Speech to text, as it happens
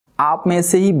आप में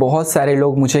से ही बहुत सारे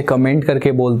लोग मुझे कमेंट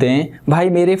करके बोलते हैं भाई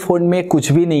मेरे फ़ोन में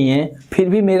कुछ भी नहीं है फिर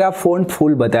भी मेरा फ़ोन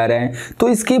फुल बता रहा है। तो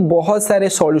इसके बहुत सारे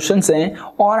सॉल्यूशंस हैं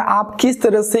और आप किस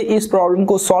तरह से इस प्रॉब्लम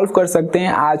को सॉल्व कर सकते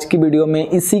हैं आज की वीडियो में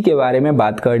इसी के बारे में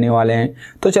बात करने वाले हैं।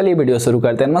 तो चलिए वीडियो शुरू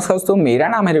करते हैं। नमस्कार दोस्तों, मेरा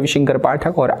नाम है रविशंकर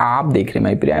पाठक और आप देख रहे हैं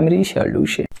माय प्राइमरी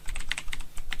सॉल्यूशन।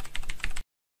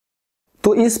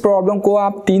 तो इस प्रॉब्लम को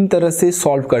आप तीन तरह से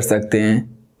सॉल्व कर सकते हैं।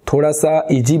 थोड़ा सा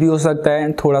इजी भी हो सकता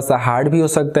है, थोड़ा सा हार्ड भी हो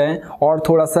सकता है और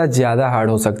थोड़ा सा ज़्यादा हार्ड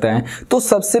हो सकता है। तो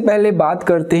सबसे पहले बात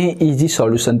करते हैं इजी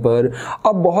सॉल्यूशन पर।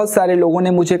 अब बहुत सारे लोगों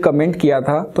ने मुझे कमेंट किया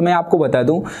था तो मैं आपको बता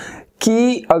दूं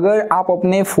कि अगर आप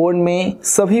अपने फ़ोन में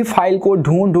सभी फाइल को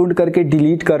ढूंढ ढूंढ करके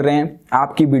डिलीट कर रहे हैं,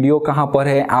 आपकी वीडियो कहाँ पर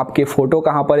है, आपके फ़ोटो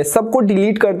कहाँ पर है, सबको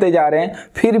डिलीट करते जा रहे हैं,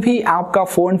 फिर भी आपका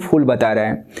फ़ोन फुल बता रहा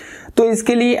है। तो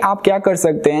इसके लिए आप क्या कर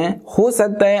सकते हैं, हो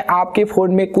सकता है आपके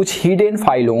फ़ोन में कुछ हिडन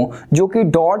फाइल हो जो कि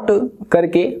डॉट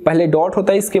करके, पहले डॉट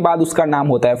होता है इसके बाद उसका नाम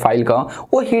होता है फाइल का,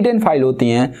 वो हिडन फाइल होती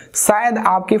हैं, शायद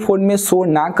आपके फ़ोन में शो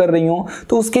ना कर रही हो।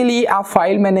 तो उसके लिए आप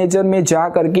फाइल मैनेजर में जा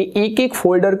करके एक एक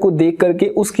फोल्डर को देख करके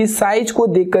उसकी साइज को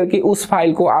देख करके उस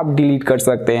फाइल को आप डिलीट कर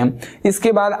सकते हैं।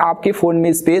 इसके बाद आपके फ़ोन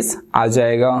में स्पेस आ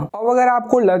जाएगा। अब अगर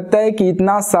आपको लगता है कि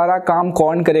इतना सारा काम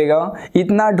कौन करेगा,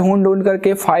 इतना ढूंढ ढूंढ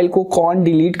करके फाइल को कौन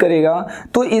डिलीट करेगा,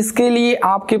 तो इसके लिए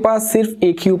आपके पास सिर्फ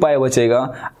एक ही उपाय बचेगा।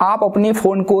 आप अपने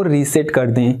फोन को रीसेट कर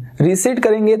दें। रीसेट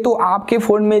करेंगे तो आपके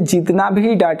फोन में जितना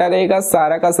भी डाटा रहेगा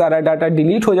सारा का सारा डाटा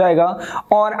डिलीट हो जाएगा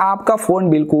और आपका फोन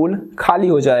बिल्कुल खाली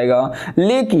हो जाएगा।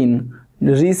 लेकिन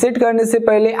रीसेट करने से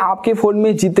पहले आपके फ़ोन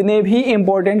में जितने भी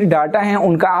इंपॉर्टेंट डाटा हैं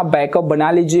उनका आप बैकअप बना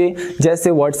लीजिए।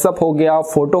 जैसे व्हाट्सअप हो गया,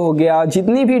 फोटो हो गया,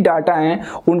 जितनी भी डाटा हैं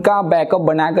उनका आप बैकअप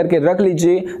बना करके रख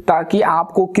लीजिए ताकि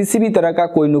आपको किसी भी तरह का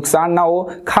कोई नुकसान ना हो।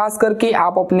 खास करके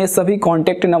आप अपने सभी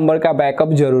कॉन्टैक्ट नंबर का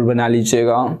बैकअप जरूर बना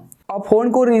लीजिएगा। अब फ़ोन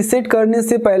को रीसेट करने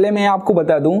से पहले मैं आपको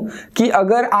बता दूं कि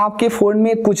अगर आपके फ़ोन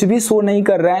में कुछ भी शो नहीं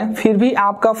कर रहा है फिर भी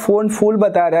आपका फ़ोन फुल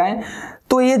बता रहा है,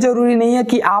 तो ये जरूरी नहीं है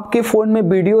कि आपके फ़ोन में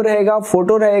वीडियो रहेगा,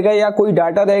 फोटो रहेगा या कोई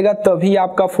डाटा रहेगा तभी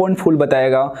आपका फ़ोन फुल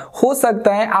बताएगा। हो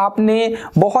सकता है आपने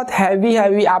बहुत हैवी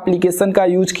एप्लीकेशन का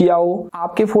यूज किया हो,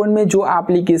 आपके फ़ोन में जो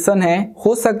एप्लीकेशन है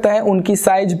हो सकता है उनकी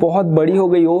साइज बहुत बड़ी हो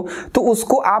गई हो, तो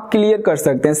उसको आप क्लियर कर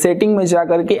सकते हैं। सेटिंग में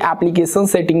जाकर के, एप्लीकेशन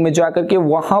सेटिंग में जाकर के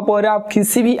वहाँ पर आप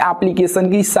किसी भी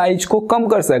एप्लीकेशन की साइज को कम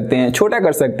कर सकते हैं, छोटा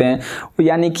कर सकते हैं,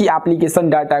 यानी कि एप्लीकेशन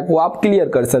डाटा को आप क्लियर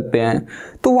कर सकते हैं।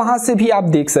 तो वहाँ से भी आप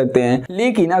देख सकते हैं।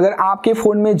 लेकिन अगर आपके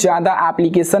फ़ोन में ज़्यादा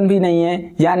एप्लीकेशन भी नहीं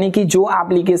है, यानी कि जो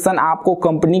एप्लीकेशन आपको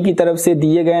कंपनी की तरफ से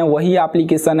दिए गए हैं वही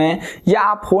एप्लीकेशन है, या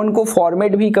आप फ़ोन को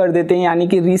फॉर्मेट भी कर देते हैं यानी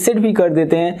कि रीसेट भी कर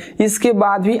देते हैं, इसके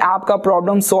बाद भी आपका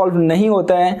प्रॉब्लम सॉल्व नहीं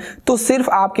होता है, तो सिर्फ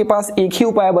आपके पास एक ही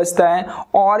उपाय बचता है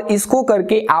और इसको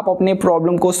करके आप अपने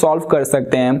प्रॉब्लम को सॉल्व कर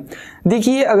सकते हैं।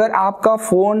 देखिए, अगर आपका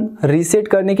फ़ोन रीसेट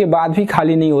करने के बाद भी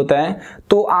खाली नहीं होता है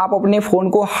तो आप अपने फ़ोन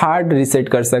को हार्ड रीसेट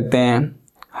कर सकते हैं।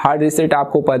 हार्ड रीसेट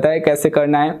आपको पता है कैसे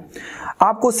करना है।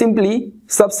 आपको सिंपली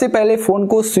सबसे पहले फ़ोन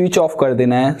को स्विच ऑफ कर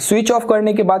देना है। स्विच ऑफ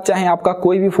करने के बाद, चाहे आपका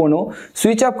कोई भी फ़ोन हो,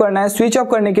 स्विच ऑफ करना है। स्विच ऑफ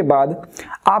करने के बाद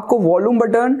आपको वॉल्यूम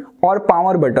बटन और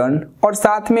पावर बटन और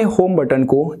साथ में होम बटन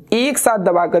को एक साथ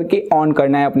दबा करके ऑन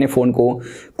करना है अपने फ़ोन को।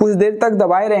 कुछ देर तक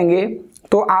दबाए रहेंगे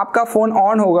तो आपका फ़ोन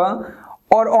ऑन होगा,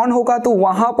 और ऑन होगा तो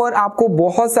वहाँ पर आपको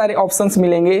बहुत सारे ऑप्शंस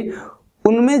मिलेंगे।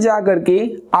 उनमें जा करके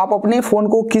आप अपने फ़ोन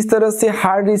को किस तरह से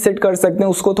हार्ड रीसेट कर सकते हैं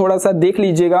उसको थोड़ा सा देख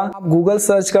लीजिएगा। आप गूगल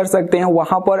सर्च कर सकते हैं,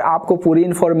 वहाँ पर आपको पूरी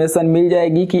इन्फॉर्मेशन मिल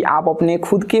जाएगी कि आप अपने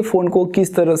खुद के फ़ोन को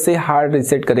किस तरह से हार्ड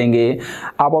रीसेट करेंगे।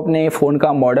 आप अपने फ़ोन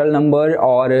का मॉडल नंबर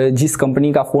और जिस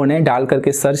कंपनी का फ़ोन है डाल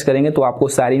करके सर्च करेंगे तो आपको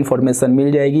सारी इन्फॉर्मेशन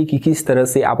मिल जाएगी कि किस तरह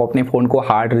से आप अपने फ़ोन को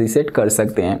हार्ड रीसेट कर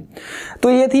सकते हैं।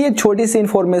 तो ये थी एक छोटी सी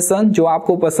इन्फॉर्मेशन, जो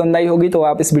आपको पसंद आई होगी तो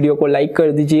आप इस वीडियो को लाइक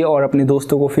कर दीजिए और अपने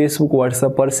दोस्तों को फेसबुक,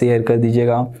 व्हाट्सएप पर शेयर कर दीजिए।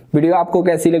 वीडियो आपको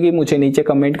कैसी लगी मुझे नीचे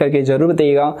कमेंट करके जरूर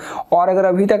बताइएगा। और अगर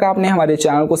अभी तक आपने हमारे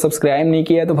चैनल को सब्सक्राइब नहीं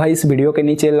किया तो भाई इस वीडियो के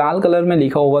नीचे लाल कलर में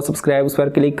लिखा होगा सब्सक्राइब, उस पर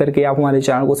क्लिक करके आप हमारे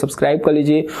चैनल को सब्सक्राइब कर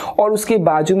लीजिए और उसके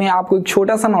बाजू में आपको एक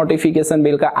छोटा सा नोटिफिकेशन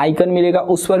बेल का आइकन मिलेगा,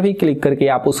 उस पर भी क्लिक करके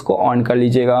आप उसको ऑन कर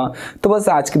लीजिएगा। तो बस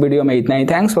आज की वीडियो में इतना ही।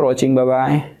 Thanks for watching, bye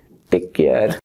bye, take care.